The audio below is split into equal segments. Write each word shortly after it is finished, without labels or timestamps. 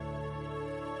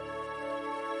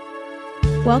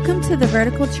Welcome to the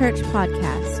Vertical Church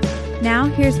Podcast. Now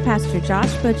here's Pastor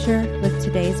Josh Butcher with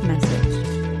today's message.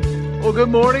 Well, good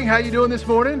morning. How you doing this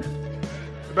morning?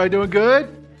 Everybody doing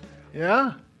good?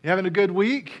 Yeah? You having a good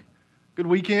week? Good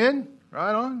weekend?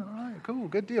 Right on? All right, cool.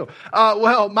 Good deal.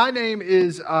 Well, my name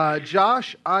is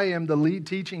Josh. I am the lead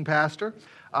teaching pastor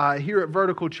here at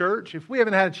Vertical Church. If we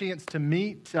haven't had a chance to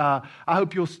meet, I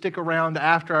hope you'll stick around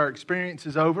after our experience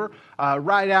is over.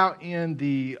 Right out in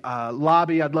the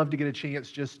lobby, I'd love to get a chance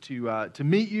just to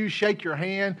meet you, shake your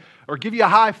hand, or give you a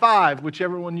high five,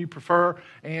 whichever one you prefer,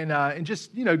 and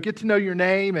just get to know your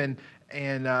name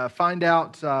and find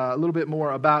out a little bit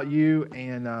more about you,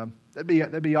 and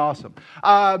that'd be awesome.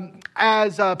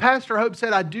 As Pastor Hope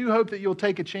said, I do hope that you'll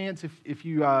take a chance if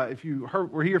you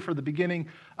were here for the beginning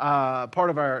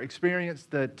part of our experience,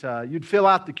 that you'd fill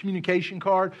out the communication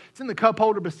card. It's in the cup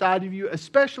holder beside of you,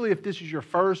 especially if this is your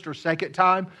first or second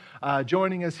time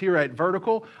joining us here at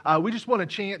Vertical. We just want a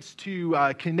chance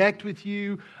to connect with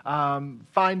you,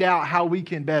 find out how we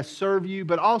can best serve you,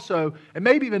 but also, and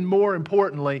maybe even more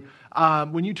importantly,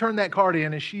 when you turn that card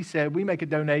in, as she said, we make a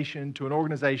donation to an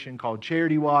organization called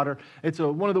Charity Water. It's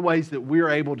one of the ways that we're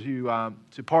able to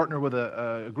partner with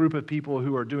a group of people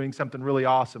who are doing something really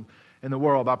awesome in the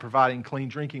world by providing clean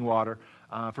drinking water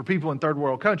for people in third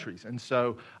world countries. And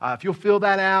so if you'll fill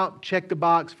that out, check the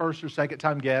box, first or second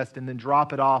time guest, and then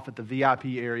drop it off at the VIP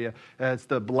area. It's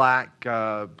the black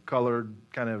colored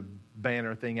kind of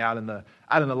banner thing out in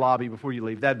the lobby before you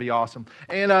leave. That'd be awesome.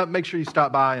 And make sure you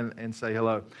stop by and say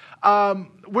hello.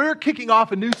 We're kicking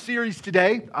off a new series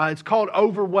today. It's called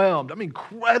Overwhelmed. I'm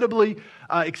incredibly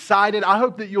excited. I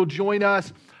hope that you'll join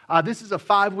us. This is a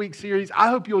 5-week series. I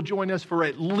hope you'll join us for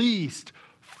at least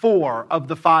 4 of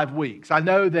the 5 weeks. I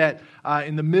know that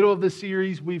in the middle of the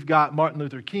series, we've got Martin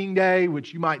Luther King Day,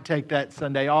 which you might take that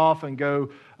Sunday off and go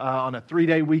on a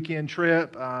 3-day weekend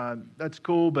trip. That's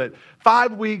cool. But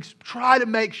 5 weeks, try to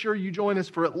make sure you join us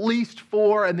for at least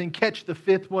 4 and then catch the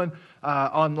 5th one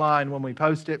online when we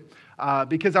post it.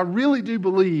 Because I really do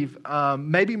believe,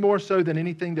 maybe more so than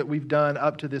anything that we've done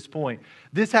up to this point,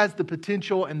 this has the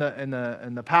potential and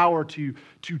the power to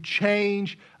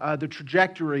change the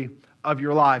trajectory of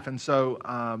your life. And so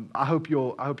I hope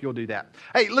you'll do that.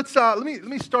 Hey, let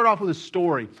me start off with a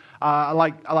story. I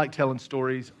like telling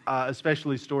stories,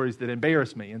 especially stories that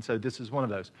embarrass me, and so this is one of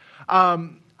those.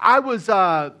 I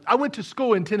went to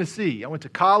school in Tennessee. I went to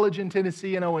college in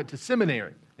Tennessee, and I went to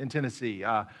seminary in Tennessee.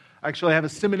 Actually, I have a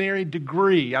seminary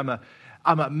degree. I'm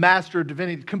a master of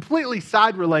divinity. Completely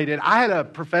side related. I had a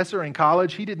professor in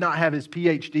college. He did not have his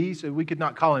PhD, so we could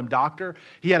not call him doctor.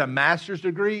 He had a master's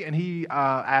degree, and he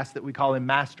asked that we call him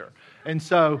master. And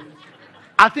so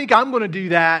I think I'm going to do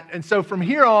that. And so from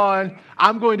here on,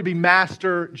 I'm going to be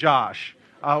Master Josh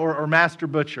or Master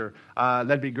Butcher.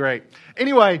 That'd be great.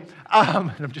 Anyway,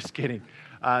 I'm just kidding.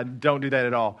 Don't do that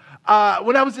at all.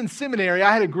 When I was in seminary,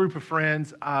 I had a group of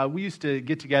friends. We used to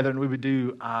get together and we would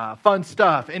do fun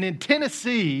stuff. And in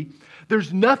Tennessee,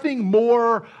 there's nothing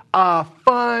more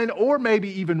fun or maybe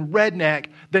even redneck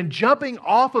than jumping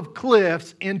off of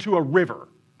cliffs into a river.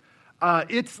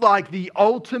 It's like the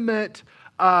ultimate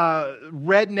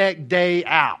redneck day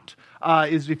out.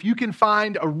 Is if you can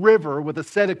find a river with a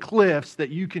set of cliffs that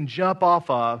you can jump off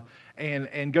of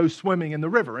and go swimming in the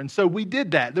river. And so we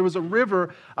did that. There was a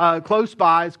river close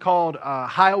by. It's called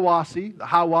Hiawassee, the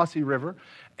Hiawassee River.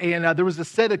 And there was a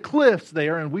set of cliffs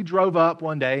there, and we drove up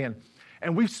one day,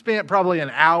 and we've spent probably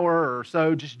an hour or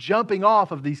so just jumping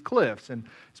off of these cliffs. And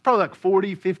it's probably like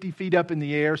 40, 50 feet up in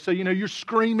the air. So, you're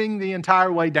screaming the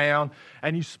entire way down,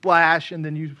 and you splash, and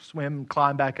then you swim,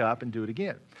 climb back up, and do it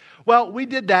again. Well, we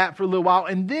did that for a little while,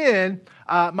 and then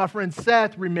my friend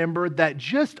Seth remembered that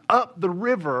just up the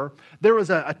river, there was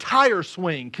a tire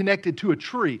swing connected to a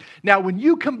tree. Now, when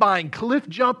you combine cliff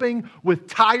jumping with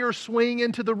tire swing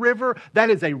into the river, that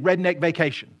is a redneck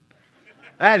vacation.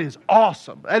 That is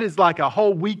awesome. That is like a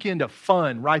whole weekend of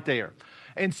fun right there.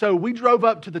 And so we drove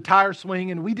up to the tire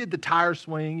swing, and we did the tire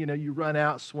swing. You run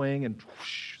out, swing, and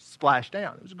whoosh, splash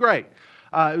down. It was great.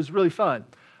 It was really fun.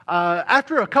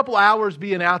 After a couple hours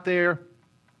being out there,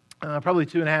 probably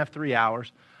 2.5, 3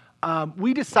 hours,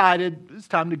 we decided it's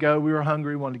time to go. We were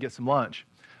hungry, wanted to get some lunch.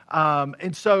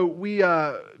 And so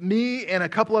me and a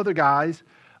couple other guys,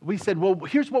 we said, well,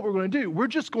 here's what we're going to do. We're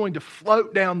just going to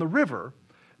float down the river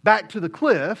back to the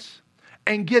cliffs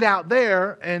and get out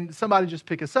there and somebody just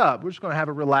pick us up. We're just going to have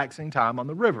a relaxing time on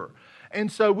the river. And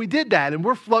so we did that, and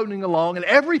we're floating along, and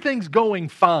everything's going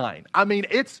fine. I mean,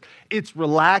 it's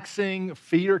relaxing.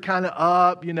 Feet are kind of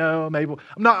up, I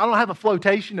don't have a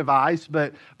flotation device,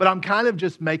 but I'm kind of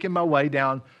just making my way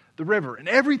down the river, and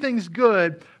everything's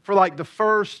good for like the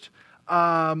first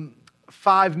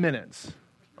 5 minutes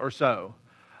or so.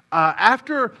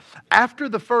 After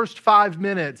the first 5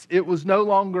 minutes, it was no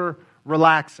longer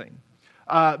relaxing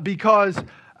because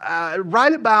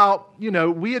right about,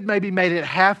 we had maybe made it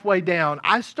halfway down,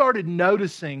 I started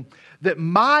noticing that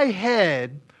my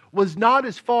head was not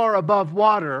as far above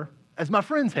water as my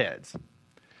friends' heads.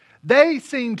 They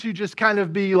seemed to just kind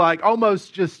of be like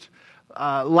almost just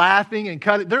laughing and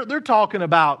cutting. They're talking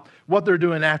about what they're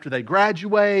doing after they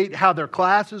graduate, how their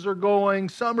classes are going,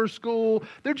 summer school.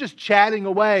 They're just chatting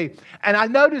away. And I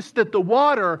noticed that the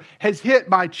water has hit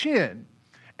my chin.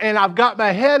 And I've got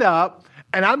my head up,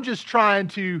 and I'm just trying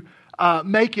to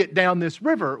make it down this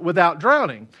river without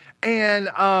drowning. And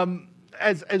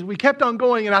as we kept on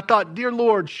going, and I thought, dear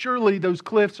Lord, surely those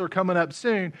cliffs are coming up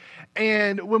soon.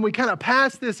 And when we kind of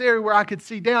passed this area where I could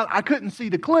see down, I couldn't see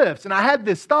the cliffs. And I had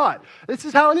this thought, this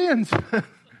is how it ends.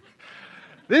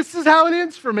 This is how it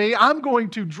ends for me. I'm going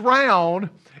to drown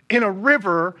in a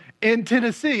river in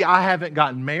Tennessee. I haven't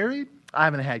gotten married. I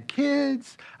haven't had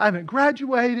kids. I haven't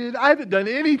graduated. I haven't done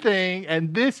anything.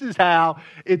 And this is how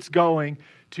it's going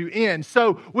to end.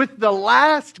 So with the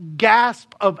last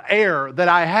gasp of air that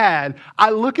I had,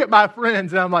 I look at my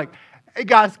friends and I'm like, hey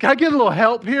guys, can I get a little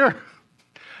help here?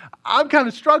 I'm kind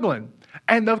of struggling.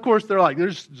 And of course they're like,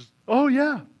 oh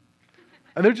yeah.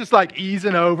 And they're just like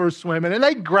easing over, swimming. And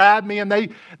they grab me and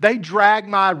they drag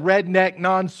my redneck,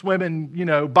 non-swimming,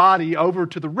 body over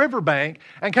to the riverbank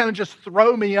and kind of just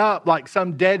throw me up like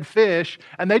some dead fish.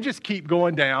 And they just keep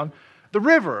going down the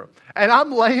river. And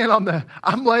I'm laying on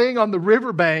the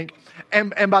riverbank.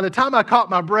 And by the time I caught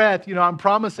my breath, I'm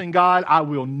promising God, I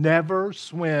will never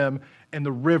swim in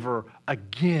the river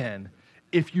again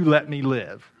if you let me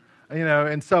live.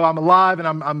 And so I'm alive and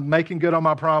I'm making good on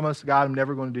my promise. God, I'm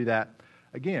never going to do that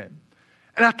again.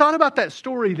 And I thought about that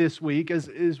story this week as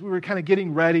we were kind of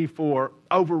getting ready for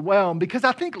Overwhelmed, because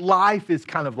I think life is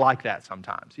kind of like that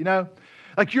sometimes,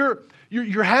 Like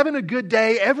you're having a good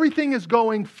day, everything is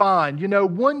going fine.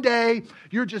 One day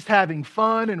you're just having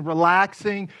fun and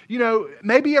relaxing.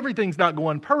 Maybe everything's not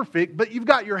going perfect, but you've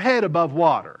got your head above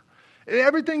water.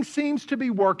 Everything seems to be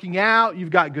working out.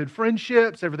 You've got good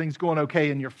friendships. Everything's going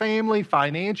okay in your family.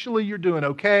 Financially, you're doing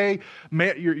okay.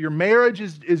 Your marriage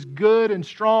is good and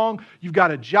strong. You've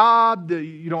got a job.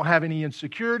 You don't have any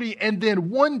insecurity. And then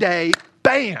one day,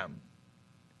 bam,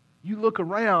 you look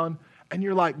around and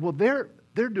you're like, well, they're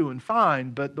doing fine,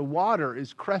 but the water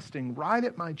is cresting right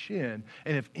at my chin.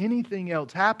 And if anything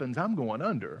else happens, I'm going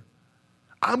under.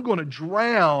 I'm going to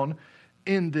drown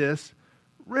in this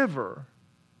river.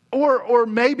 Or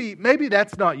maybe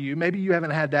that's not you. Maybe you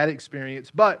haven't had that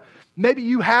experience, but maybe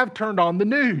you have turned on the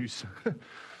news.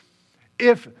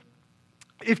 If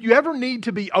you ever need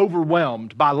to be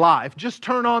overwhelmed by life, just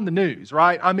turn on the news,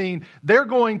 right? I mean, they're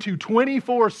going to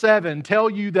 24/7 tell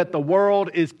you that the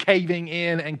world is caving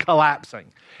in and collapsing.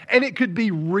 And it could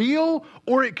be real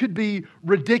or it could be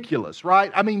ridiculous, right?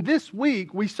 I mean, this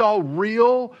week we saw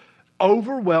real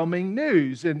overwhelming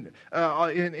news in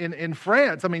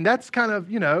France. I mean, that's kind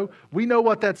of, we know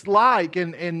what that's like,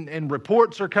 and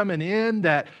reports are coming in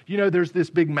that, there's this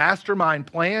big mastermind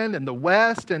plan in the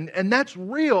West, and that's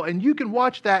real, and you can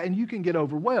watch that and you can get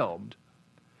overwhelmed.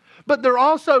 But they're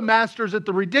also masters at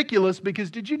the ridiculous,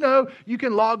 because did you know you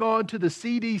can log on to the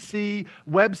CDC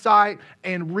website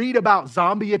and read about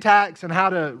zombie attacks and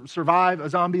how to survive a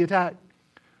zombie attack?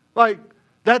 Like,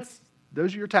 those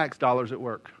are your tax dollars at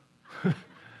work.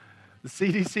 The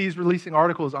CDC is releasing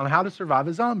articles on how to survive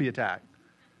a zombie attack.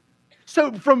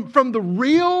 So from the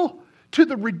real to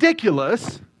the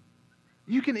ridiculous,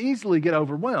 you can easily get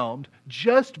overwhelmed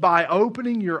just by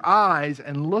opening your eyes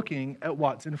and looking at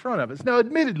what's in front of us. Now,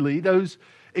 admittedly, those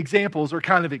examples are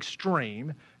kind of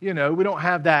extreme. We don't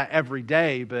have that every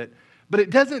day, but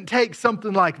it doesn't take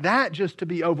something like that just to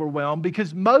be overwhelmed,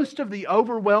 because most of the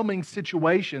overwhelming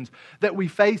situations that we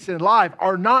face in life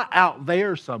are not out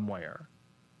there somewhere.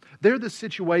 They're the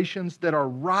situations that are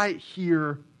right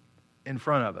here in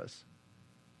front of us.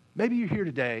 Maybe you're here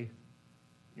today,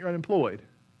 you're unemployed,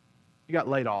 you got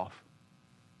laid off,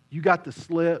 you got the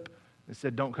slip and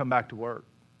said, don't come back to work.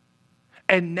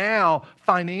 And now,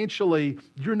 financially,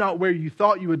 you're not where you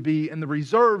thought you would be, and the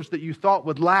reserves that you thought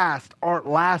would last aren't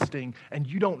lasting, and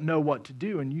you don't know what to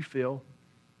do, and you feel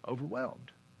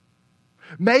overwhelmed.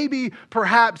 Maybe,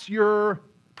 perhaps you're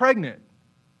pregnant,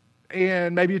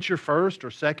 and maybe it's your first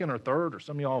or second or third, or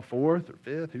some of y'all fourth or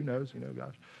fifth, who knows,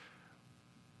 gosh.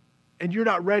 And you're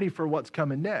not ready for what's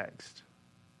coming next.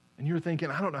 And you're thinking,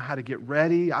 I don't know how to get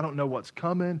ready, I don't know what's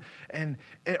coming.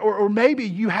 Or maybe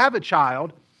you have a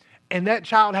child, and that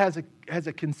child has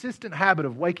a consistent habit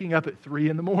of waking up at 3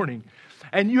 in the morning,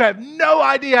 and you have no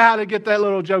idea how to get that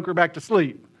little joker back to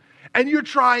sleep. And you're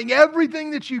trying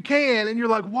everything that you can, and you're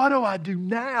like, what do I do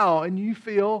now? And you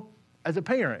feel, as a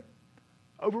parent,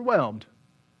 overwhelmed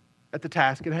at the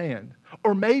task at hand.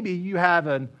 Or maybe you have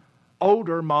an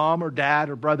older mom or dad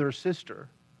or brother or sister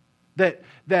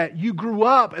that you grew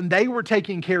up and they were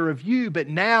taking care of you, but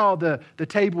now the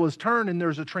table is turned and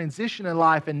there's a transition in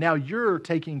life, and now you're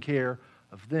taking care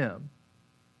of them.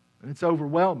 And it's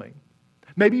overwhelming.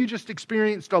 Maybe you just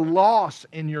experienced a loss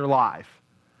in your life.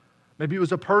 Maybe it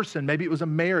was a person, maybe it was a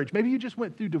marriage, maybe you just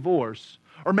went through divorce.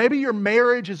 Or maybe your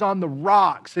marriage is on the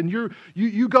rocks and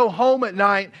you go home at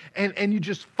night and you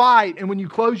just fight, and when you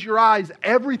close your eyes,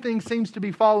 everything seems to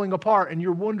be falling apart and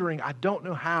you're wondering, I don't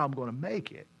know how I'm going to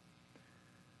make it.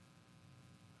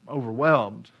 I'm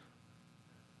overwhelmed.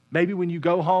 Maybe when you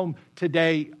go home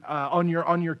today, on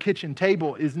your kitchen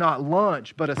table is not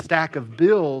lunch, but a stack of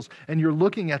bills, and you're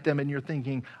looking at them and you're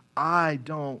thinking, I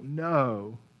don't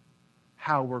know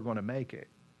how we're going to make it.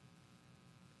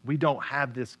 We don't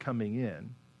have this coming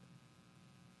in,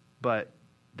 but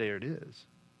there it is.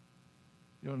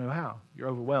 You don't know how. You're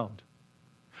overwhelmed.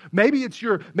 Maybe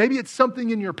it's something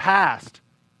in your past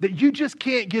that you just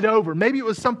can't get over. Maybe it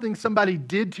was something somebody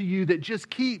did to you that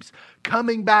just keeps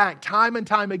coming back time and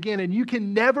time again, and you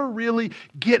can never really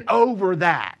get over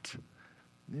that.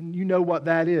 And you know what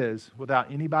that is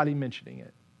without anybody mentioning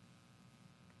it.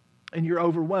 And you're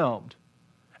overwhelmed.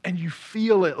 And you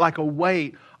feel it like a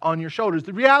weight on your shoulders.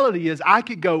 The reality is, I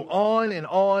could go on and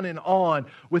on and on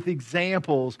with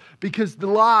examples, because the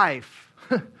life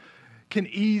can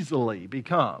easily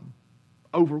become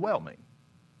overwhelming.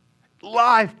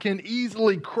 Life can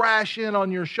easily crash in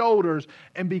on your shoulders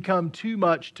and become too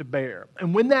much to bear.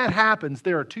 And when that happens,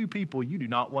 there are two people you do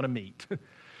not want to meet.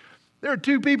 There are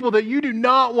two people that you do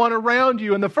not want around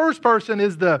you. And the first person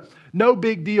is the no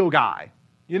big deal guy.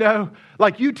 You know,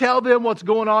 like you tell them what's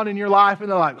going on in your life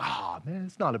and they're like, oh man,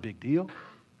 it's not a big deal.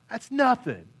 That's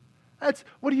nothing.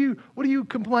 What are you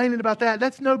complaining about that?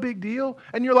 That's no big deal.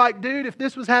 And you're like, dude, if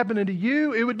this was happening to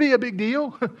you, it would be a big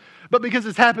deal. But because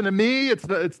it's happened to me,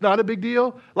 it's not a big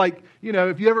deal. Like, you know,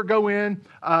 if you ever go in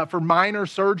for minor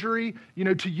surgery, you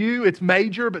know, to you it's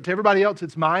major, but to everybody else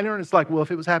it's minor. And it's like, well,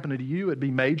 if it was happening to you, it'd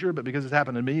be major, but because it's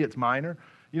happened to me, it's minor.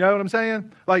 You know what I'm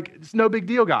saying? Like, it's no big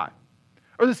deal guy.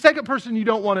 Or the second person you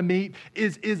don't want to meet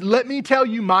is let me tell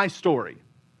you my story.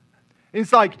 And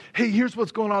it's like, hey, here's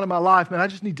what's going on in my life, man. I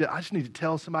just need to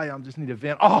tell somebody. I just need to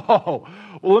vent. Oh,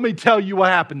 well, let me tell you what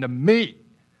happened to me.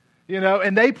 You know,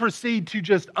 and they proceed to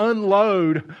just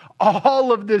unload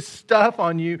all of this stuff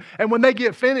on you. And when they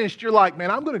get finished, you're like, man,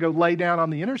 I'm going to go lay down on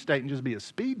the interstate and just be a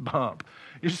speed bump.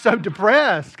 You're so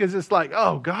depressed because it's like,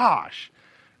 oh gosh,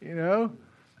 you know.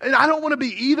 And I don't want to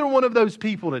be either one of those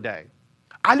people today.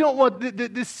 I don't want,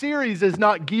 this series is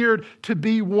not geared to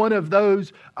be one of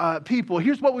those people.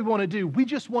 Here's what we want to do. We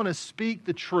just want to speak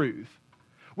the truth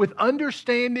with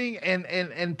understanding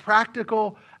and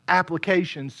practical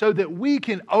application so that we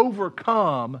can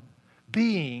overcome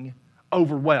being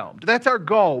overwhelmed. That's our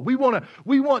goal. We want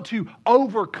to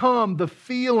overcome the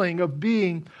feeling of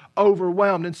being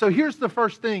overwhelmed. And so here's the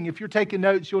first thing. If you're taking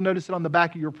notes, you'll notice it on the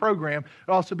back of your program.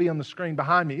 It'll also be on the screen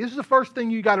behind me. This is the first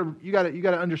thing you got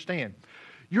to understand.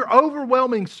 Your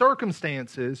overwhelming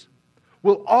circumstances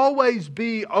will always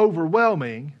be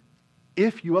overwhelming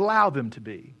if you allow them to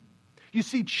be. You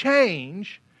see,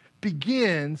 change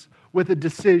begins with a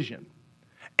decision.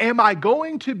 Am I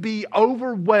going to be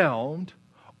overwhelmed,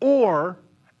 or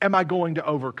am I going to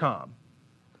overcome?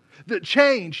 The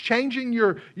changing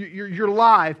your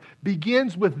life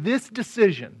begins with this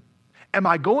decision. Am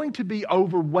I going to be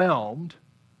overwhelmed,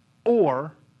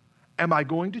 or am I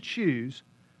going to choose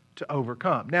to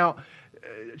overcome? Now,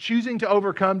 choosing to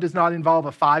overcome does not involve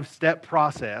a 5-step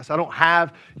process. I don't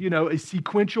have, a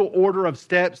sequential order of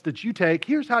steps that you take.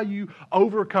 Here's how you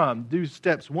overcome. Do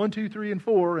steps 1, 2, 3, and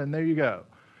 4, and there you go.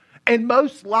 And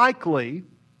most likely,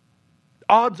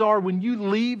 odds are when you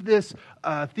leave this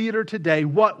theater today,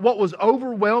 what was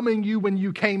overwhelming you when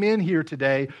you came in here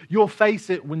today, you'll face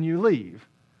it when you leave.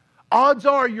 Odds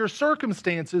are your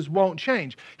circumstances won't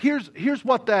change. Here's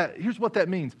what that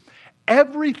means.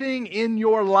 Everything in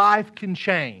your life can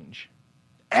change.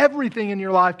 Everything in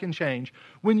your life can change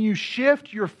when you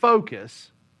shift your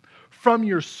focus from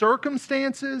your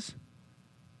circumstances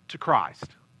to Christ.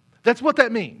 That's what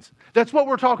that means. That's what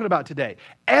we're talking about today.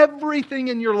 Everything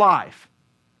in your life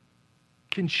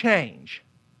can change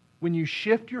when you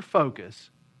shift your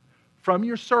focus from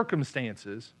your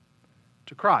circumstances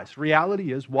to Christ.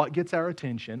 Reality is what gets our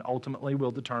attention ultimately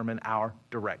will determine our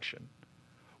direction.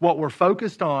 What we're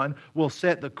focused on will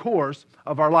set the course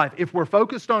of our life. If we're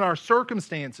focused on our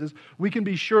circumstances, we can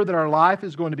be sure that our life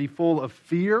is going to be full of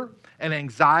fear and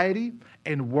anxiety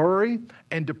and worry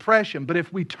and depression. But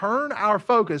if we turn our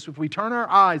focus, if we turn our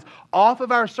eyes off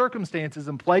of our circumstances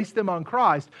and place them on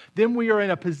Christ, then we are in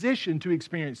a position to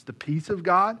experience the peace of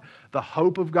God, the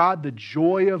hope of God, the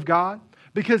joy of God.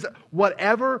 Because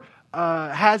whatever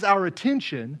has our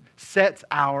attention sets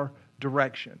our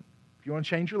direction. If you want to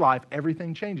change your life,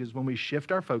 everything changes when we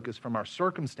shift our focus from our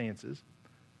circumstances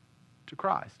to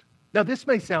Christ. Now, this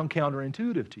may sound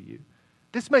counterintuitive to you.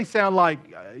 This may sound like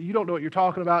you don't know what you're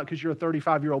talking about because you're a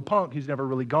 35-year-old punk who's never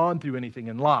really gone through anything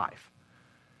in life.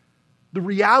 The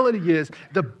reality is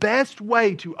the best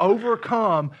way to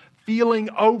overcome feeling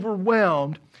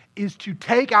overwhelmed is to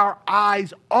take our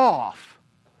eyes off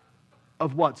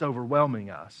of what's overwhelming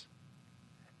us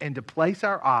and to place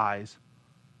our eyes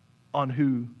on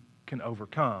who can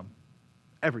overcome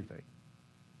everything.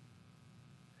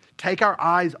 Take our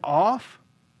eyes off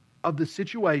of the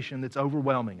situation that's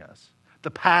overwhelming us,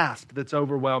 the past that's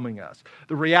overwhelming us,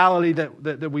 the reality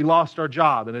that we lost our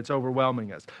job and it's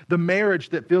overwhelming us, the marriage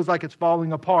that feels like it's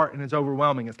falling apart and it's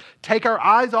overwhelming us. Take our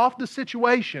eyes off the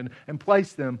situation and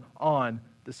place them on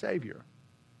the Savior.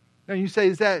 Now you say,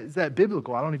 is that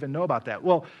biblical? I don't even know about that.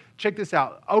 Well, check this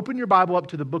out. Open your Bible up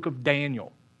to the book of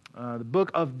Daniel. The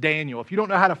book of Daniel. If you don't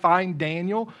know how to find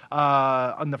Daniel,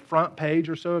 on the front page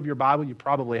or so of your Bible, you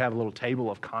probably have a little table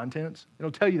of contents.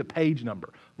 It'll tell you the page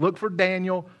number. Look for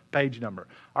Daniel, page number.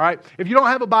 All right? If you don't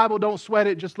have a Bible, don't sweat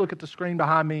it. Just look at the screen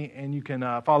behind me and you can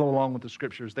follow along with the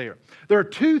scriptures there. There are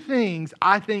two things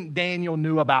I think Daniel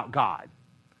knew about God.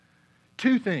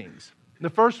 Two things. The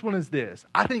first one is this.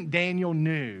 I think Daniel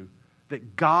knew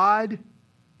that God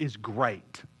is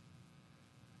great.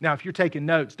 Now, if you're taking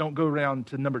notes, don't go around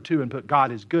to number 2 and put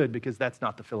God is good, because that's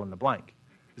not the fill in the blank.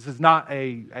 This is not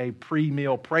a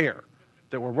pre-meal prayer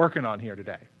that we're working on here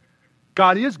today.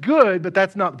 God is good, but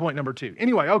that's not the point number 2.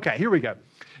 Anyway, okay, here we go.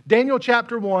 Daniel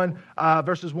chapter 1,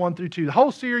 verses 1 through 2. The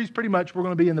whole series, pretty much, we're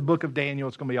going to be in the book of Daniel.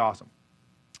 It's going to be awesome.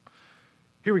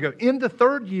 Here we go. In the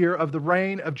 3rd year of the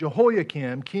reign of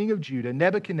Jehoiakim, king of Judah,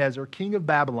 Nebuchadnezzar, king of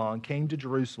Babylon, came to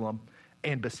Jerusalem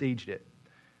and besieged it.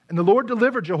 And the Lord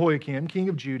delivered Jehoiakim, king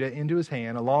of Judah, into his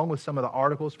hand, along with some of the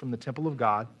articles from the temple of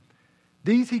God.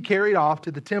 These he carried off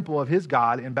to the temple of his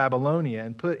God in Babylonia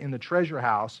and put in the treasure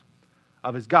house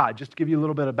of his God. Just to give you a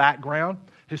little bit of background,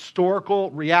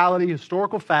 historical reality,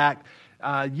 historical fact,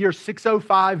 year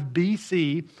 605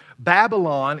 BC,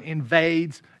 Babylon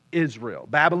invades Israel.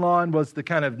 Babylon was the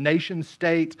kind of nation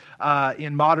state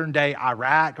in modern-day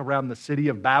Iraq around the city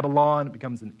of Babylon. It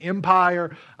becomes an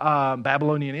empire,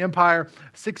 Babylonian Empire.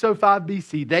 605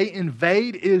 BC, they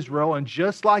invade Israel, and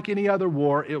just like any other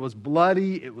war, it was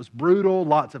bloody, it was brutal,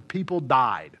 lots of people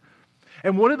died.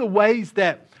 And one of the ways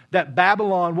that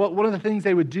Babylon, one of the things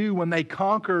they would do when they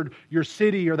conquered your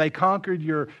city or they conquered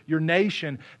your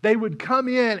nation, they would come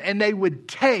in and they would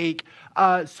take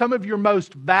some of your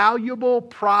most valuable,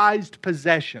 prized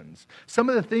possessions. Some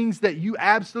of the things that you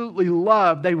absolutely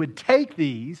love, they would take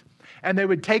these and they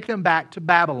would take them back to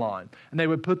Babylon. And they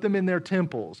would put them in their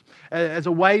temples as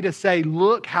a way to say,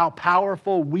 look how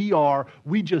powerful we are.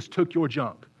 We just took your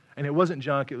junk. And it wasn't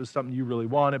junk, it was something you really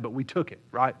wanted, but we took it,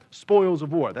 right? Spoils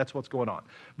of war, that's what's going on.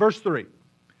 Verse 3.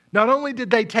 Not only did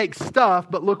they take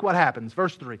stuff, but look what happens.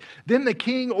 Verse 3. Then the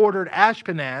king ordered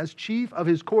Ashpenaz, chief of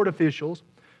his court officials,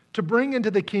 to bring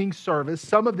into the king's service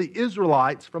some of the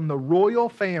Israelites from the royal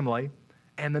family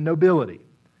and the nobility.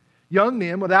 Young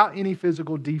men without any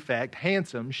physical defect,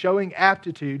 handsome, showing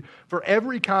aptitude for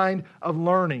every kind of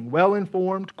learning,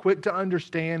 well-informed, quick to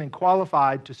understand, and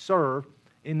qualified to serve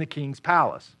in the king's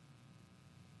palace.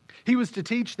 He was to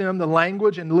teach them the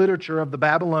language and literature of the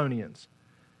Babylonians.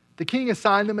 The king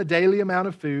assigned them a daily amount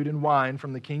of food and wine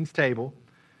from the king's table.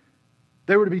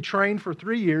 They were to be trained for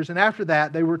 3 years, and after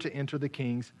that, they were to enter the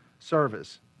king's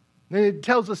service. And it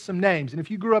tells us some names, and if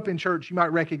you grew up in church, you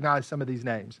might recognize some of these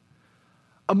names.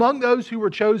 Among those who were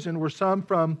chosen were some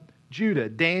from Judah.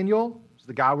 Daniel, is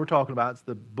the guy we're talking about. It's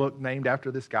the book named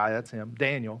after this guy. That's him,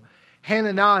 Daniel.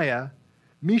 Hananiah,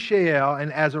 Mishael,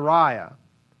 and Azariah.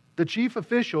 The chief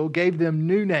official gave them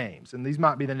new names, and these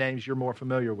might be the names you're more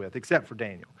familiar with, except for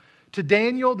Daniel. To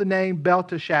Daniel, the name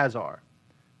Belteshazzar.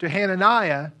 To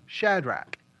Hananiah,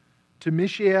 Shadrach. To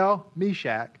Mishael,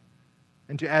 Meshach.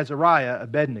 And to Azariah,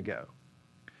 Abednego.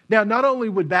 Now, not only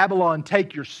would Babylon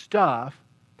take your stuff,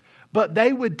 but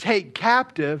they would take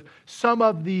captive some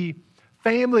of the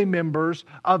family members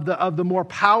of the more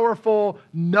powerful,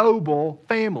 noble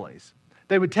families.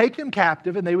 They would take them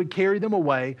captive and they would carry them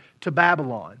away to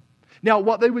Babylon. Now,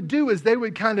 what they would do is they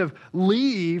would kind of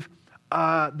leave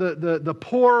the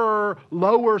poorer,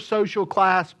 lower social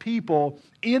class people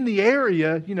in the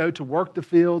area, to work the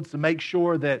fields, to make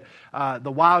sure that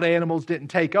the wild animals didn't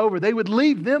take over. They would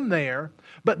leave them there,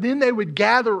 but then they would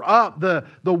gather up the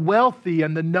wealthy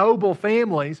and the noble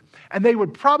families, and they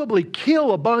would probably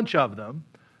kill a bunch of them.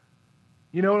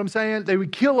 You know what I'm saying? They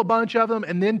would kill a bunch of them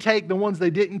and then take the ones they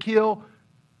didn't kill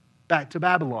back to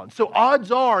Babylon. So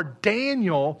odds are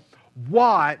Daniel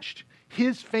watched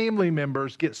his family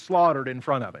members get slaughtered in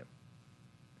front of him.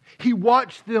 He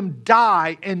watched them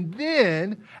die, and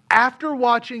then, after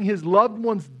watching his loved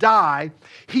ones die,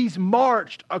 he's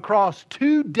marched across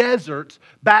 2 deserts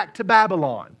back to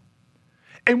Babylon.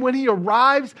 And when he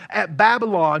arrives at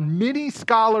Babylon, many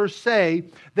scholars say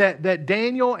that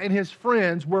Daniel and his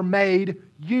friends were made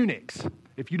eunuchs.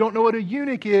 If you don't know what a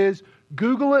eunuch is,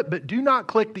 Google it, but do not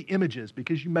click the images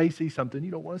because you may see something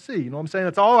you don't want to see. You know what I'm saying?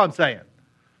 That's all I'm saying.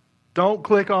 Don't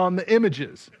click on the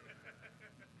images.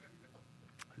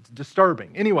 It's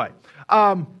disturbing. Anyway,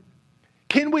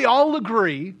 can we all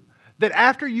agree that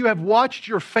after you have watched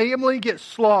your family get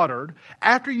slaughtered,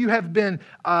 after you have been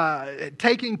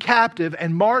taken captive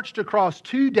and marched across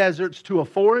 2 deserts to a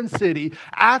foreign city,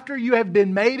 after you have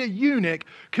been made a eunuch,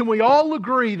 can we all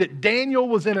agree that Daniel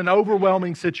was in an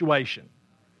overwhelming situation?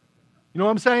 You know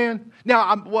what I'm saying?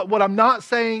 Now, what I'm not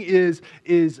saying is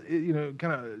kind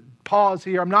of pause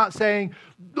here. I'm not saying,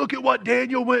 look at what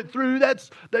Daniel went through. That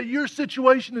your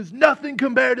situation is nothing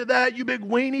compared to that, you big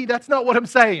weenie. That's not what I'm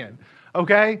saying,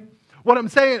 okay? What I'm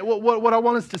saying, what I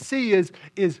want us to see is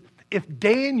if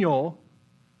Daniel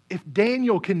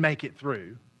can make it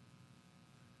through,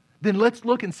 then let's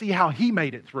look and see how he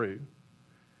made it through.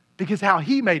 Because how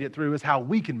he made it through is how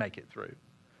we can make it through.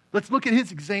 Let's look at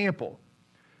his example.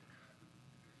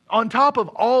 On top of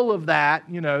all of that,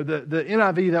 the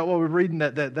NIV, that what we're reading,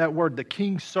 that word, the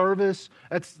king's service,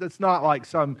 that's not like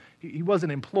he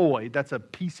wasn't employed. That's a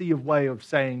PC way of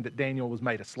saying that Daniel was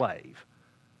made a slave.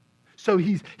 So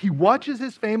he watches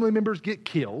his family members get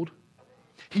killed.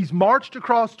 He's marched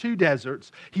across 2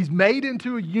 deserts. He's made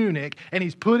into a eunuch, and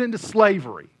he's put into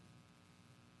slavery.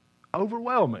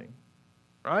 Overwhelming,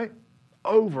 right?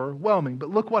 Overwhelming. But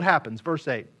look what happens, verse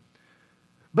 8.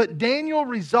 But Daniel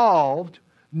resolved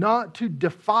not to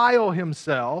defile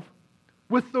himself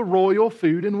with the royal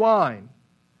food and wine.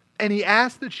 And he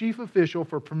asked the chief official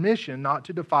for permission not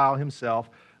to defile himself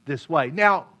this way.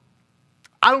 Now,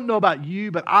 I don't know about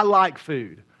you, but I like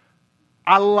food.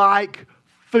 I like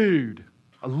food.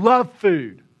 I love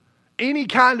food. Any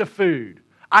kind of food.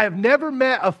 I have never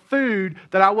met a food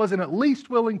that I wasn't at least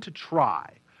willing to try.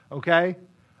 Okay?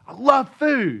 I love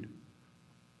food.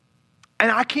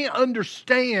 And I can't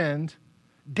understand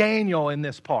Daniel in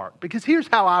this part, because here's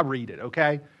how I read it,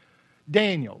 okay?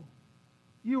 Daniel,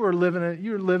 you were living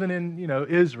in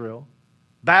Israel.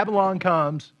 Babylon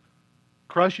comes,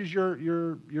 crushes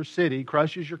your city,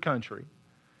 crushes your country.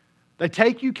 They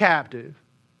take you captive.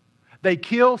 They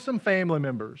kill some family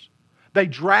members. They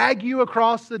drag you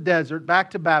across the desert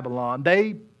back to Babylon.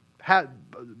 They had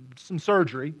some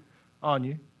surgery on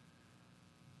you,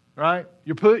 right?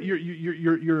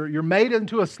 You're made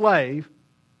into a slave.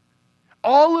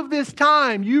 All of this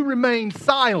time, you remain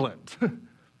silent.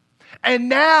 And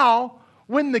now,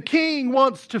 when the king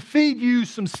wants to feed you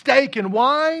some steak and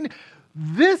wine,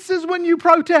 this is when you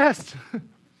protest.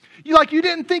 You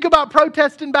didn't think about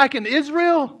protesting back in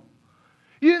Israel?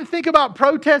 You didn't think about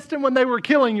protesting when they were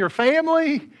killing your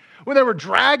family? When they were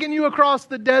dragging you across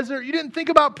the desert? You didn't think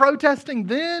about protesting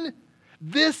then?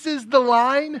 This is the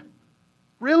line?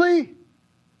 Really?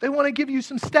 They want to give you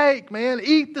some steak, man.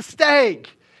 Eat the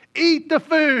steak. Eat the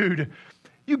food.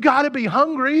 You got to be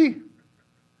hungry.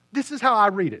 This is how I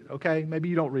read it, okay? Maybe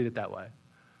you don't read it that way.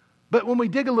 But when we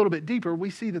dig a little bit deeper,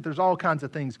 we see that there's all kinds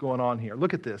of things going on here.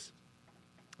 Look at this.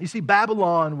 You see,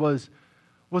 Babylon was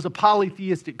a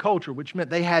polytheistic culture, which meant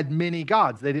they had many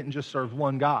gods. They didn't just serve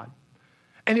one God.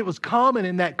 And it was common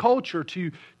in that culture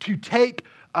to take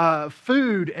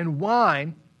food and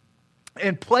wine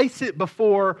and place it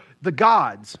before the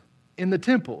gods in the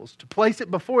temples, to place it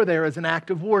before there as an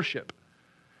act of worship.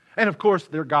 And of course,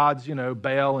 their gods,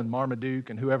 Baal and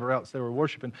Marmaduke and whoever else they were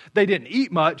worshiping, they didn't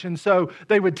eat much, and so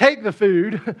they would take the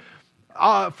food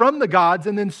from the gods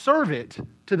and then serve it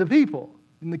to the people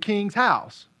in the king's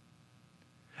house.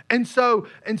 And so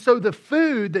the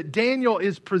food that Daniel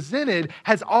is presented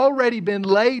has already been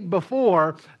laid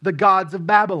before the gods of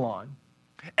Babylon.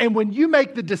 And when you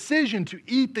make the decision to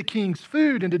eat the king's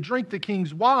food and to drink the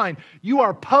king's wine, you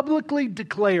are publicly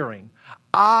declaring,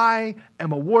 I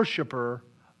am a worshiper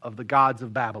of the gods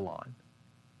of Babylon,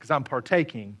 because I'm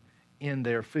partaking in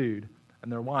their food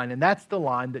and their wine. And that's the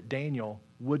line that Daniel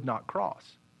would not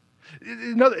cross.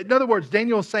 In other words,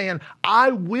 Daniel's saying,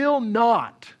 I will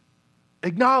not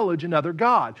acknowledge another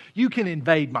God. You can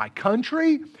invade my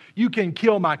country. You can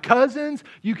kill my cousins.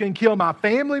 You can kill my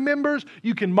family members.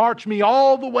 You can march me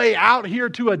all the way out here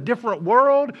to a different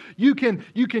world. You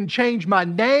can change my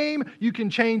name. You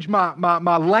can change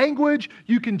my language.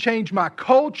 You can change my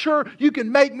culture. You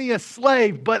can make me a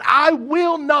slave, but I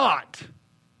will not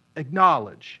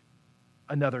acknowledge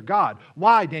another God.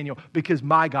 Why, Daniel? Because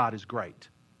my God is great.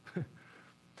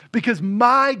 Because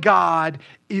my God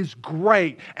is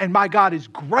great, and my God is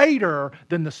greater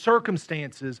than the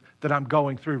circumstances that I'm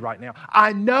going through right now.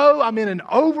 I know I'm in an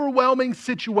overwhelming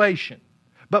situation,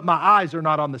 but my eyes are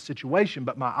not on the situation,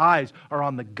 but my eyes are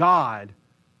on the God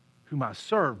whom I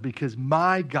serve, because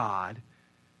my God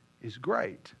is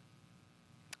great.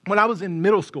 When I was in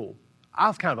middle school, I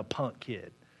was kind of a punk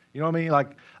kid. You know what I mean?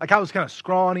 Like I was kind of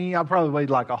scrawny. I probably weighed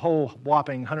like a whole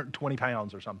whopping 120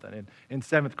 pounds or something. And in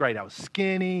seventh grade, I was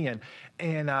skinny.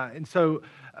 And so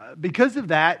because of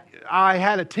that, I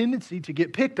had a tendency to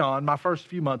get picked on my first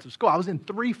few months of school. I was in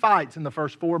 3 fights in the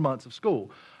first 4 months of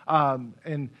school.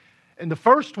 And the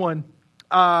first one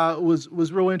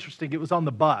was real interesting. It was on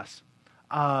the bus.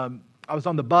 I was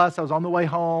on the bus. I was on the way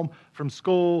home from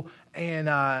school,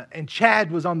 and Chad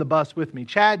was on the bus with me.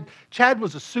 Chad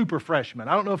was a super freshman.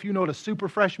 I don't know if you know what a super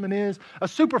freshman is. A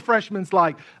super freshman's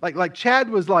like Chad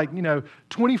was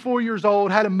 24 years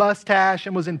old, had a mustache,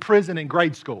 and was in prison in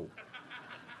grade school.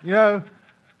 You know,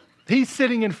 he's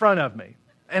sitting in front of me.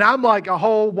 And I'm like a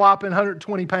whole whopping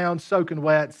 120 pounds, soaking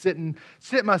wet, sitting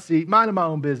in my seat, minding my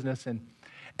own business.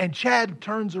 And Chad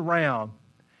turns around,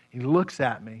 he looks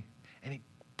at me, and he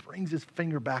brings his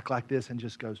finger back like this and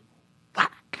just goes,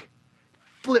 whack,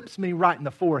 flips me right in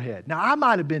the forehead. Now, I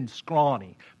might have been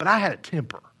scrawny, but I had a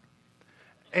temper.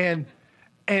 And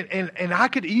I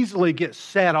could easily get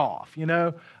set off, you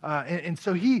know. And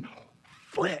so he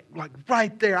flicked, like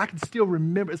right there. I can still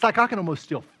remember. It's like I can almost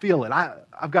still feel it.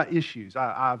 I've got issues.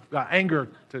 I've got anger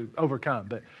to overcome.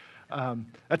 But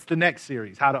that's the next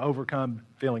series, how to overcome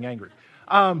feeling angry.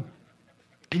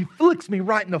 He flicks me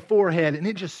right in the forehead, and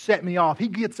it just set me off. He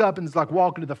gets up and is like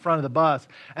walking to the front of the bus,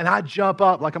 and I jump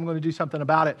up like I'm going to do something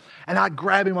about it, and I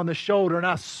grab him on the shoulder, and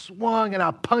I swung, and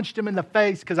I punched him in the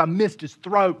face because I missed his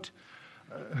throat.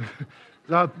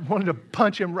 I wanted to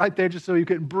punch him right there just so he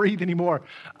couldn't breathe anymore.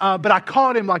 But I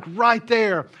caught him like right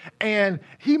there, and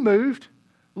he moved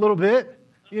a little bit,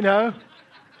 you know,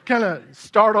 kind of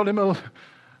startled him a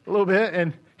little bit,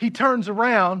 and he turns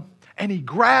around, and he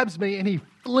grabs me, and he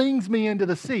flings me into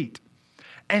the seat.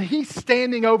 And he's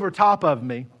standing over top of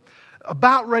me,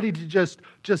 about ready to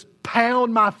just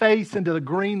pound my face into the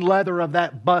green leather of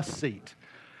that bus seat.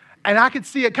 And I could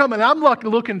see it coming. I'm like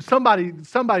looking, somebody,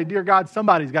 dear God,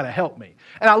 somebody's got to help me.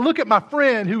 And I look at my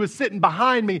friend who was sitting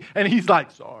behind me, and he's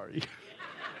like, sorry.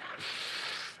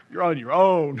 You're on your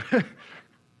own.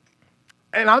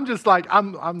 And I'm just like,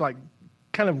 I'm like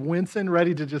kind of wincing,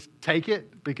 ready to just take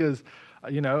it because,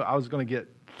 you know, I was going to get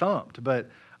thumped.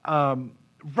 But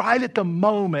right at the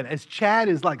moment, as Chad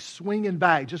is like swinging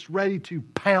back, just ready to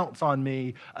pounce on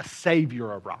me, a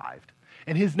Savior arrived.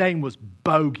 And his name was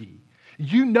Bogey.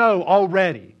 You know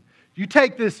already. You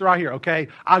take this right here, okay?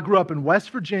 I grew up in West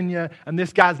Virginia, and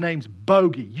this guy's name's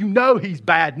Bogey. You know he's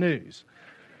bad news.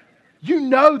 You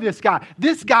know this guy.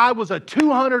 This guy was a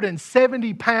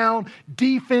 270-pound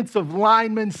defensive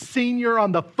lineman, senior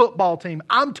on the football team.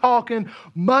 I'm talking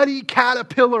muddy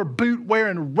caterpillar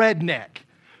boot-wearing redneck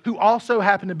who also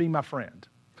happened to be my friend.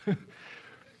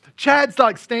 Chad's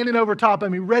like standing over top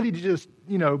of me, ready to just,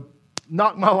 you know,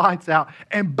 knock my lights out.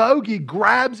 And Bogey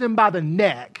grabs him by the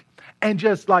neck and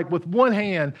just like with one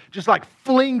hand, just like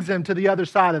flings him to the other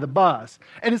side of the bus.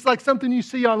 And it's like something you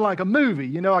see on like a movie,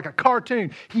 you know, like a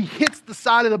cartoon. He hits the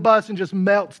side of the bus and just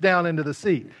melts down into the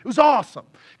seat. It was awesome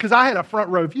because I had a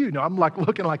front row view. No, I'm like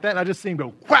looking like that and I just see him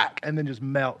go whack and then just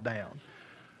melt down.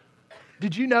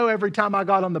 Did you know every time I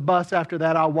got on the bus after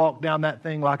that, I walked down that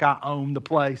thing like I owned the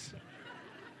place?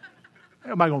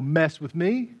 Nobody going to mess with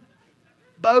me.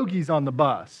 Bogey's on the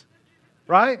bus,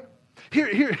 right?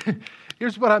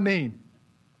 Here's what I mean.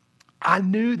 I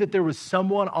knew that there was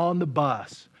someone on the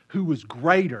bus who was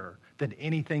greater than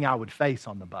anything I would face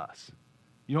on the bus.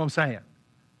 You know what I'm saying?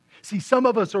 See, some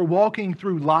of us are walking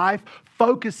through life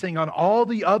focusing on all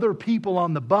the other people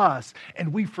on the bus,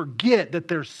 and we forget that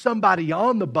there's somebody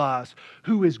on the bus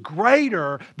who is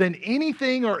greater than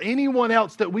anything or anyone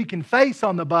else that we can face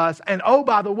on the bus. And oh,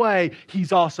 by the way,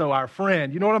 he's also our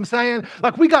friend. You know what I'm saying?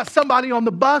 Like we got somebody on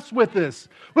the bus with us.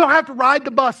 We don't have to ride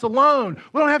the bus alone.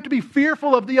 We don't have to be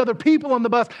fearful of the other people on the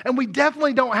bus, and we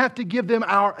definitely don't have to give them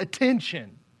our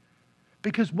attention.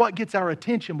 Because what gets our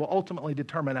attention will ultimately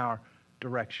determine our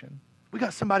direction. We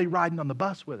got somebody riding on the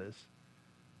bus with us.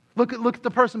 Look at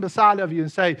the person beside of you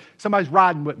and say, somebody's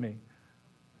riding with me.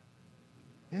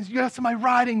 You got somebody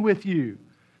riding with you.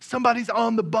 Somebody's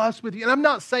on the bus with you. And I'm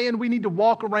not saying we need to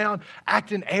walk around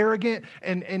acting arrogant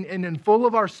and full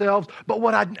of ourselves. But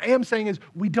what I am saying is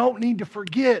we don't need to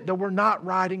forget that we're not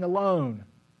riding alone.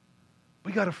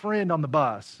 We got a friend on the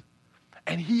bus.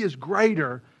 And he is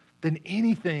greater than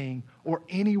anything or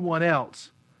anyone else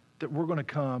that we're going to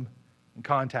come in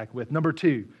contact with. Number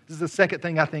 2, this is the second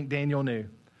thing I think Daniel knew.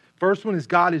 First one is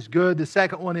God is good. The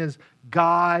second one is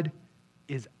God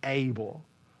is able.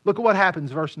 Look at what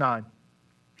happens, verse 9.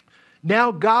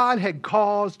 Now God had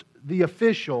caused the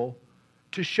official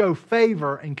to show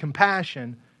favor and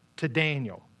compassion to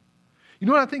Daniel. You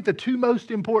know what I think the 2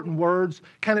 most important words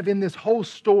kind of in this whole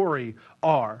story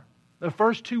are? The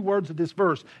first 2 words of this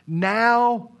verse,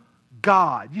 now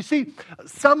God. You see,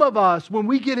 some of us, when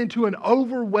we get into an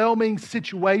overwhelming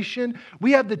situation,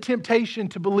 we have the temptation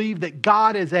to believe that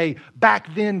God is a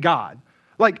back then God.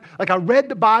 Like I read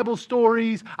the Bible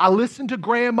stories, I listened to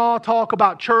Grandma talk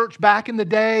about church back in the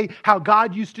day, how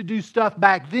God used to do stuff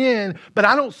back then, but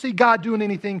I don't see God doing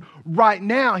anything right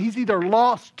now. He's either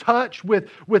lost touch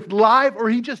with life or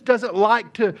he just doesn't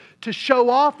like to show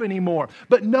off anymore.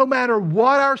 But no matter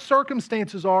what our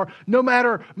circumstances are, no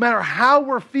matter how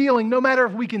we're feeling, no matter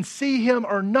if we can see him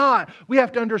or not, we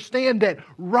have to understand that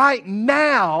right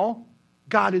now,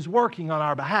 God is working on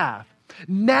our behalf.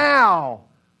 Now,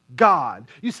 God.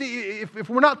 You see, if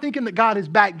we're not thinking that God is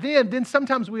back then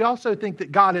sometimes we also think that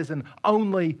God is an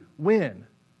only when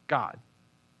God.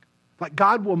 Like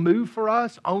God will move for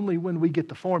us only when we get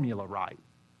the formula right.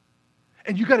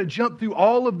 And you got to jump through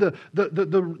all of the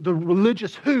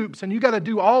religious hoops, and you got to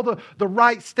do all the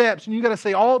right steps, and you got to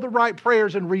say all the right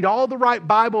prayers and read all the right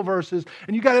Bible verses,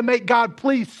 and you got to make God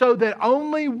pleased so that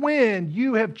only when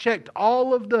you have checked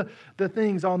all of the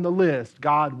things on the list,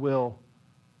 God will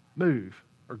move.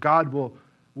 Or God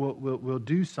will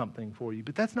do something for you.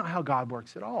 But that's not how God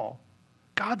works at all.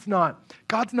 God's not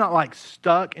like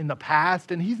stuck in the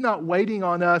past, and he's not waiting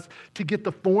on us to get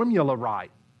the formula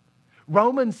right.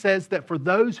 Romans says that for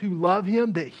those who love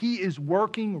him, that he is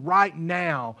working right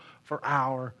now for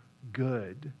our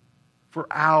good. For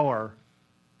our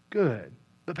good.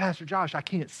 But Pastor Josh, I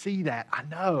can't see that. I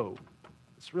know.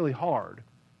 It's really hard,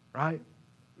 right?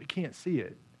 We can't see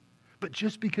it. But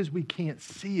just because we can't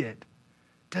see it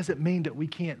doesn't mean that we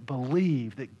can't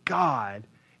believe that God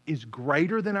is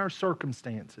greater than our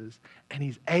circumstances and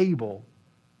he's able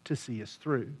to see us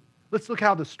through. Let's look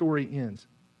how the story ends.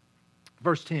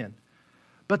 Verse 10.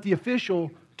 But the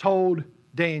official told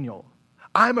Daniel,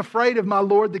 I'm afraid of my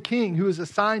lord the king who has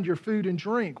assigned your food and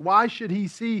drink. Why should he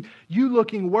see you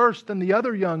looking worse than the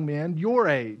other young men your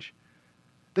age?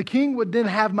 The king would then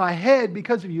have my head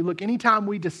because of you. Look, anytime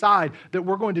we decide that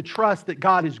we're going to trust that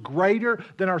God is greater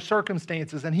than our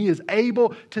circumstances and he is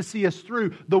able to see us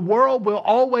through, the world will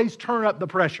always turn up the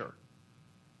pressure.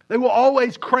 They will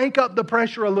always crank up the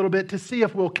pressure a little bit to see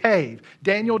if we'll cave.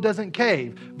 Daniel doesn't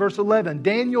cave. Verse 11,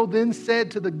 Daniel then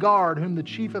said to the guard whom the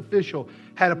chief official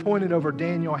had appointed over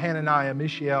Daniel, Hananiah,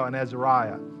 Mishael, and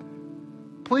Azariah,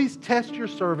 please test your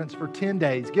servants for 10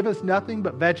 days. Give us nothing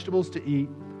but vegetables to eat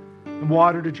and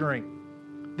water to drink.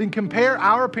 Then compare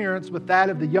our appearance with that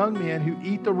of the young men who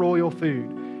eat the royal food,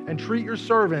 and treat your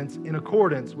servants in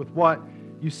accordance with what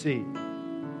you see.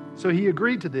 So he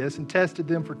agreed to this and tested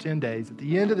them for 10 days. At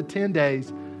the end of the 10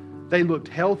 days, they looked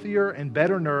healthier and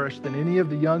better nourished than any of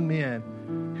the young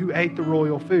men who ate the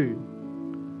royal food.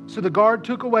 So the guard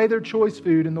took away their choice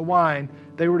food and the wine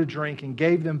they were to drink and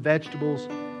gave them vegetables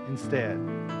instead.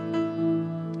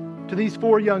 To these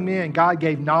 4 young men, God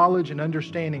gave knowledge and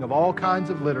understanding of all kinds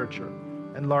of literature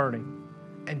and learning.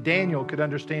 And Daniel could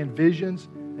understand visions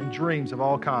and dreams of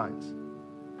all kinds.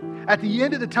 At the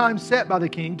end of the time set by the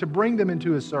king to bring them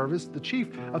into his service, the chief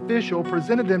official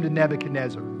presented them to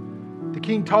Nebuchadnezzar. The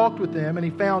king talked with them, and he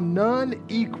found none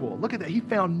equal. Look at that. He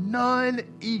found none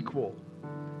equal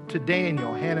to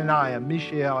Daniel, Hananiah,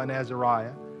 Mishael, and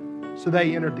Azariah. So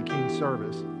they entered the king's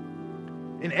service.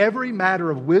 In every matter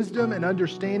of wisdom and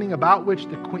understanding about which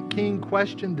the king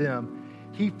questioned them,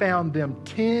 he found them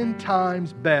 10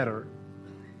 times better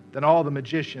than all the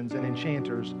magicians and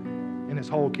enchanters in his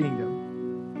whole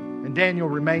kingdom. And Daniel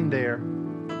remained there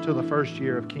till the first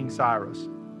year of King Cyrus.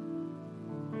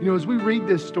 You know, as we read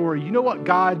this story, you know what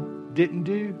God didn't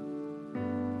do?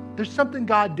 There's something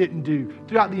God didn't do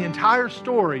throughout the entire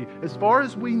story, as far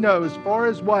as we know, as far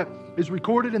as what is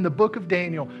recorded in the book of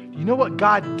Daniel. You know what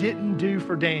God didn't do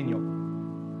for Daniel?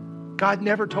 God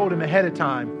never told him ahead of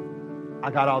time,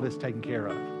 I got all this taken care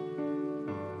of.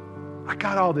 I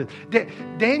got all this.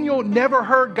 Daniel never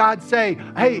heard God say,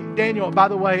 hey, Daniel, by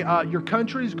the way, your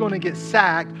country's going to get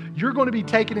sacked. You're going to be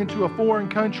taken into a foreign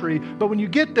country. But when you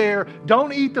get there,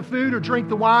 don't eat the food or drink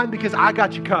the wine because I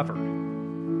got you covered.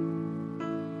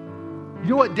 You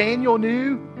know what Daniel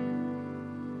knew?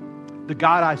 The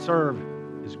God I serve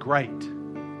is great.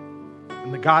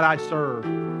 And the God I serve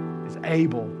is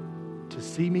able to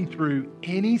see me through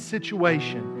any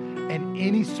situation and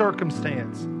any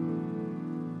circumstance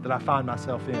that I find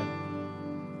myself in.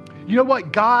 You know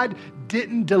what? God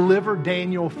didn't deliver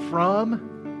Daniel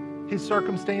from his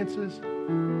circumstances.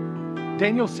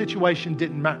 Daniel's situation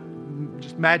didn't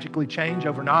just magically change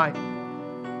overnight.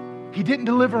 He didn't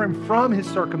deliver him from his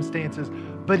circumstances,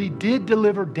 but he did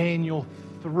deliver Daniel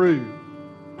through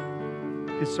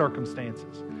his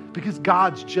circumstances. Because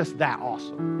God's just that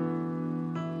awesome.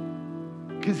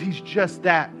 Because he's just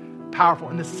that powerful.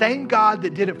 And the same God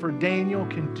that did it for Daniel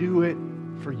can do it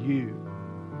for you.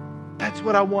 That's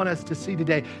what I want us to see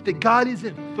today. That God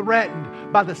isn't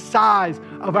threatened by the size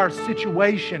of our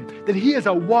situation. That he is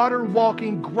a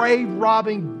water-walking,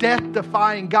 grave-robbing,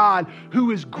 death-defying God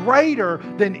who is greater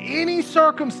than any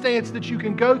circumstance that you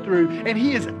can go through. And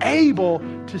he is able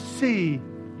to see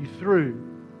you through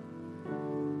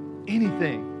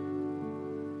anything.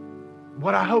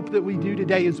 What I hope that we do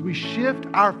today is we shift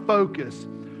our focus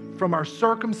from our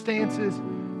circumstances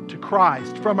to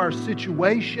Christ, from our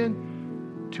situation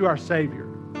to our Savior.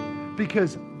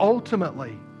 Because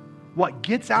ultimately, what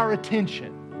gets our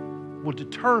attention will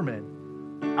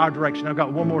determine our direction. I've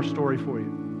got one more story for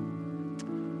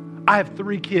you. I have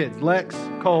 3 kids, Lex,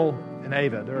 Cole, and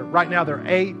Ava. Right now they're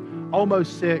 8,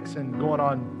 almost 6, and going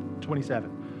on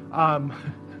 27.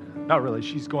 Not really,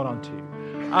 she's going on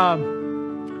 2.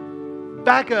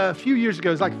 Back a few years ago,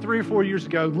 it was like 3 or 4 years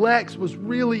ago, Lex was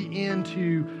really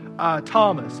into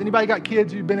Thomas. Anybody got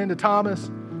kids who've been into Thomas?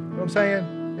 You know what I'm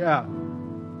saying? Yeah.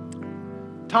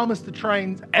 Thomas the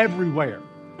Train's everywhere.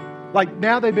 Like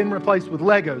now they've been replaced with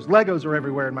Legos. Legos are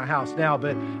everywhere in my house now,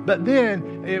 but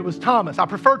then it was Thomas. I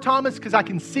prefer Thomas because I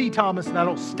can see Thomas and I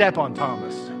don't step on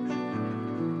Thomas.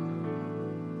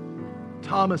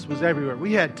 Thomas was everywhere.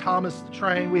 We had Thomas the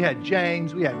Train, we had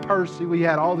James, we had Percy, we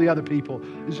had all the other people.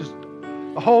 It was just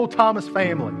the whole Thomas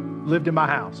family lived in my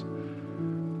house.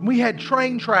 We had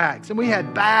train tracks and we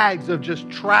had bags of just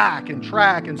track, and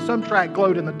some track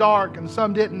glowed in the dark and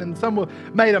some didn't, and some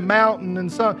made a mountain, and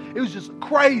some, it was just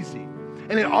crazy.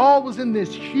 And it all was in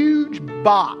this huge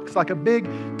box, like a big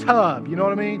tub, you know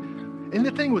what I mean? And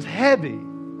the thing was heavy.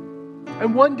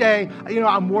 And one day,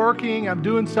 I'm working, I'm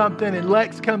doing something, and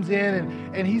Lex comes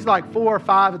in, and he's like 4 or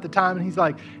 5 at the time, and he's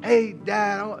like, hey,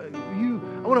 Dad,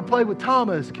 I want to play with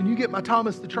Thomas. Can you get my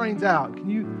Thomas the Trains out? Can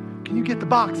you get the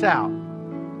box out?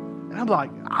 And I'm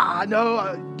like,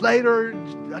 no, later.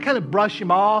 I kind of brush him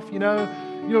off, you know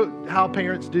how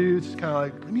parents do. It's just kind of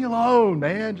like, leave me alone,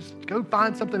 man. Just go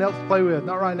find something else to play with.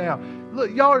 Not right now.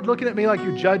 Look, y'all are looking at me like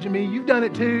you're judging me. You've done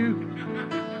it too.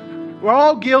 We're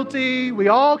all guilty. We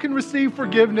all can receive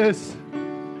forgiveness.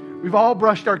 We've all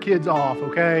brushed our kids off,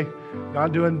 okay?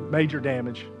 Not doing major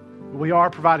damage. But we are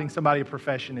providing somebody a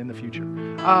profession in the future.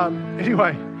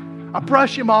 Anyway, I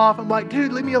brush him off. I'm like,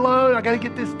 dude, leave me alone. I got to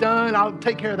get this done. I'll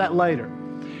take care of that later.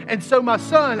 And so my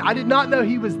son, I did not know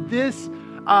he was this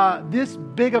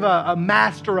big of a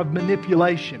master of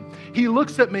manipulation. He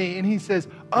looks at me and he says,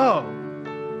 oh,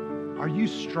 are you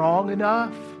strong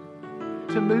enough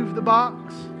to move the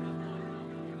box?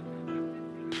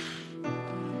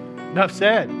 Enough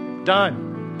said.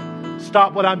 Done.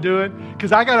 Stop what I'm doing,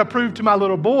 because I got to prove to my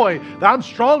little boy that I'm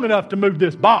strong enough to move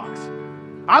this box.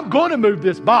 I'm going to move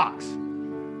this box.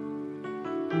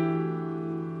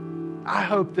 I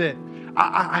hope that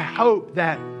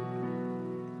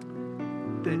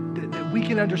we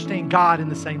can understand God in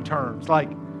the same terms. Like,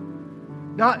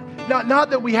 not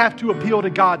that we have to appeal to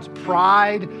God's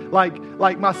pride, like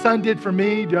my son did for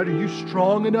me. Are you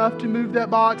strong enough to move that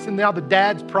box? And now the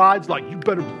dad's pride's like, you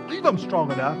better believe I'm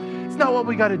strong enough. It's not what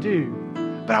we got to do.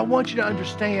 But I want you to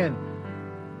understand,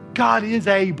 God is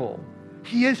able.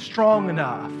 He is strong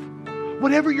enough.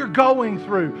 Whatever you're going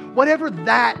through, whatever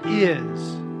that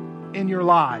is in your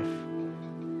life,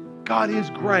 God is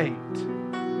great.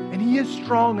 And He is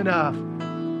strong enough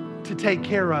to take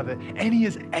care of it. And He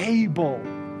is able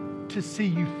to see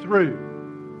you through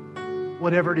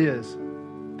whatever it is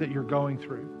that you're going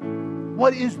through.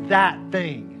 What is that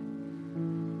thing?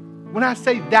 When I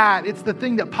say that, it's the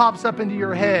thing that pops up into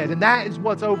your head, and that is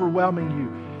what's overwhelming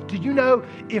you. Do you know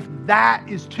if that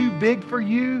is too big for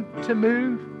you to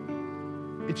move,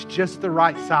 it's just the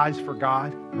right size for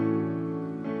God?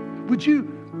 Would you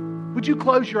Would you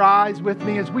close your eyes with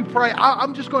me as we pray?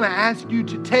 I'm just going to ask you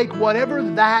to take whatever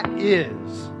that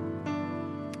is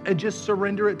and just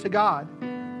surrender it to God.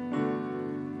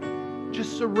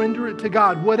 Just surrender it to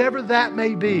God, whatever that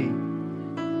may be.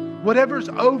 Whatever's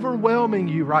overwhelming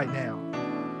you right now,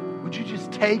 would you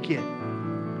just take it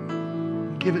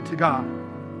and give it to God?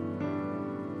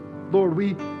 Lord,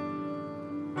 we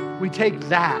take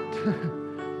that,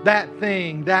 that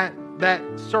thing, that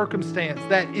circumstance,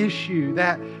 that issue,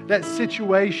 that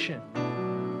situation.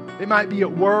 It might be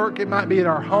at work. It might be at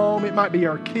our home. It might be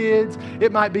our kids.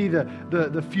 It might be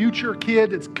the future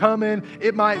kid that's coming.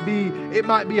 It might be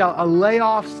a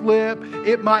layoff slip.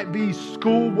 It might be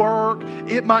schoolwork.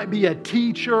 It might be a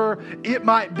teacher. It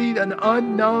might be an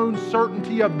unknown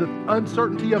uncertainty of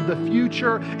the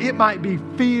future. It might be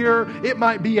fear. It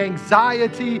might be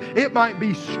anxiety. It might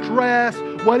be stress.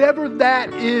 Whatever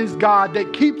that is, God,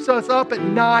 that keeps us up at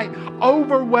night,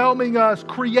 overwhelming us,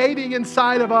 creating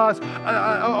inside of us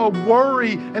a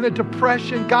worry and a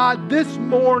depression. God, this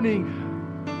morning,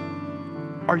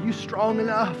 are you strong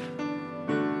enough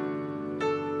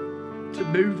to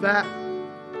move that?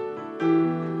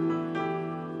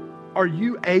 Are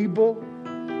you able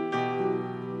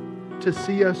to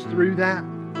see us through that?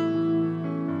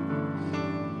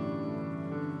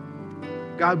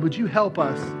 God, would you help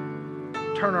us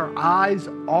turn our eyes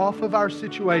off of our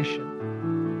situation?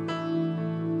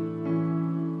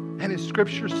 And as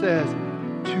Scripture says,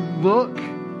 to look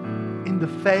in the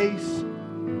face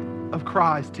of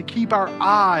Christ, to keep our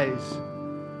eyes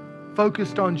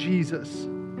focused on Jesus.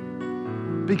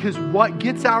 Because what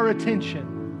gets our attention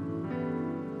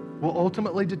will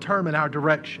ultimately determine our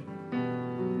direction.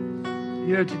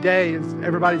 You know, today, as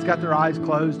everybody's got their eyes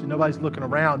closed and nobody's looking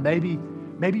around, maybe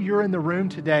you're in the room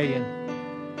today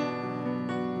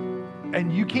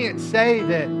and you can't say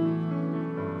that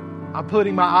I'm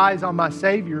putting my eyes on my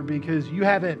Savior because you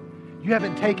haven't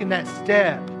taken that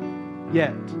step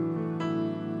yet.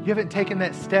 You haven't taken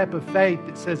that step of faith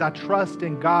that says, I trust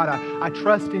in God. I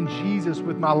trust in Jesus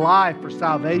with my life for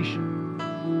salvation.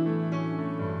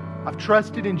 I've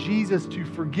trusted in Jesus to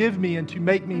forgive me and to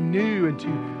make me new and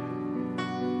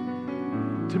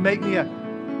to make me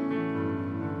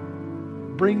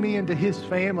bring me into His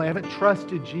family. I haven't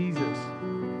trusted Jesus.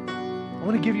 I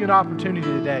want to give you an opportunity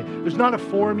today. There's not a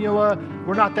formula.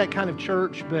 We're not that kind of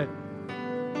church, but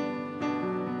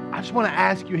I just want to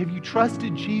ask you, have you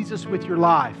trusted Jesus with your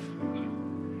life?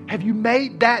 Have you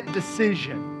made that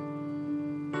decision?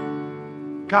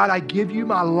 God, I give you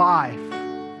my life.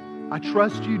 I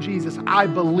trust you, Jesus. I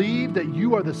believe that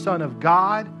you are the Son of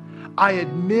God. I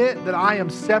admit that I am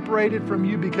separated from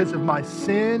you because of my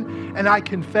sin, and I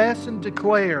confess and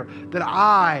declare that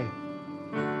I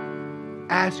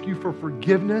ask you for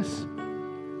forgiveness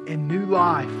and new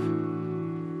life.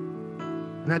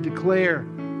 And I declare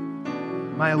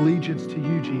my allegiance to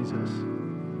you, Jesus.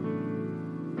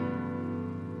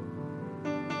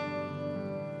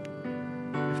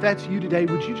 If that's you today,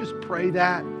 would you just pray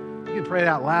that? You can pray it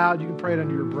out loud. You can pray it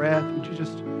under your breath. Would you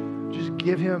just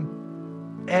give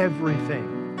Him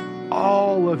everything,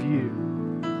 all of you?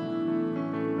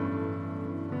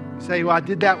 You say, well, I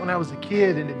did that when I was a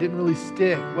kid and it didn't really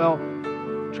stick. Well,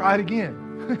 try it again.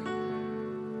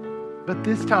 But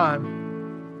this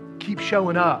time, keep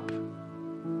showing up.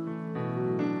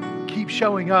 Keep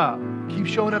showing up. Keep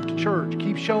showing up to church.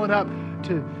 Keep showing up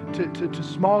to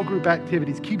small group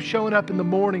activities. Keep showing up in the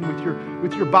morning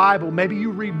with your Bible. Maybe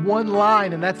you read one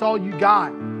line and that's all you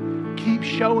got. Keep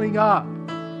showing up.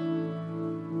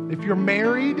 If you're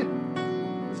married,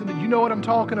 listen, you know what I'm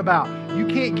talking about. You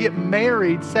can't get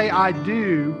married, say I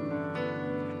do,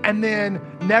 and then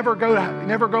never go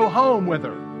home with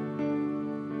her.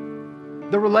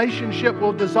 The relationship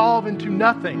will dissolve into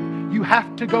nothing. You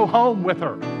have to go home with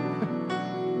her.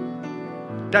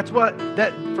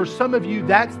 For some of you,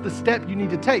 that's the step you need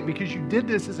to take because you did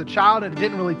this as a child and it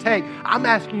didn't really take. I'm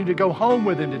asking you to go home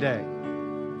with Him today.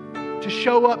 To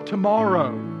show up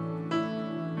tomorrow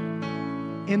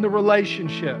in the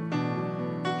relationship.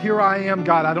 Here I am,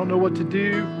 God. I don't know what to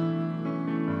do.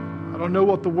 I don't know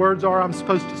what the words are I'm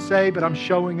supposed to say, but I'm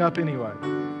showing up anyway.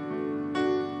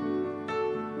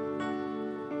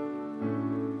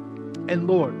 And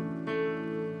Lord,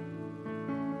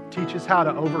 teach us how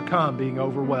to overcome being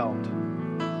overwhelmed.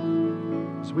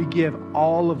 So we give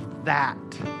all of that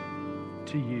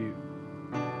to you.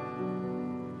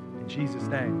 In Jesus'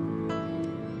 name,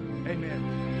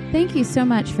 amen. Thank you so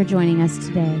much for joining us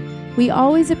today. We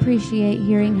always appreciate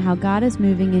hearing how God is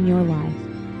moving in your life.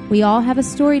 We all have a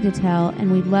story to tell,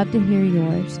 and we'd love to hear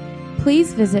yours.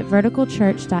 Please visit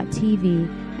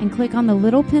verticalchurch.tv and click on the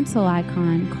little pencil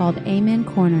icon called Amen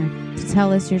Corner to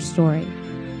tell us your story.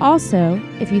 Also,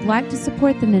 if you'd like to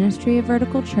support the ministry of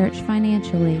Vertical Church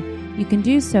financially, you can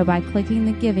do so by clicking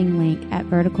the giving link at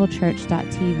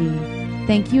verticalchurch.tv.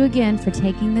 Thank you again for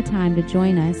taking the time to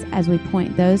join us as we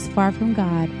point those far from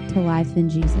God to life in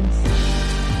Jesus.